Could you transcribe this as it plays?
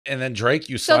And then Drake,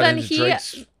 you So saw then into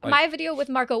Drake's. my video with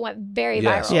Marco went very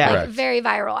Yes, viral. yeah. Like, very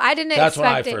viral. I didn't That's expect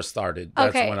when I it. first started.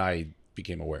 That's Okay. when I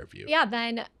became aware of you. Yeah,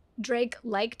 then Drake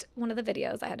liked one of the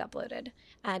videos I had uploaded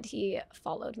and he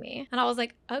followed me. And I was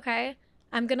like, okay,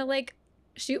 I'm going to like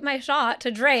shoot my shot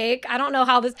to Drake. I don't know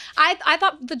how this, I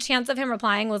thought the chance of him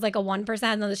replying was like a 1%.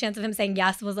 And the chance of him saying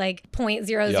yes was like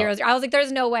 0.000. Yeah. I was like,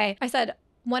 there's no way. I said,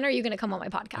 when are you going to come on my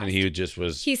podcast? And he just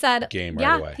was he said, game right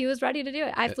yeah, away. he was ready to do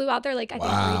it. I flew out there like, I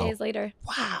think 3 days later.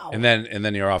 Wow. And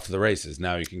then you're off to the races.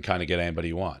 Now you can kind of get anybody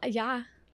you want. Yeah.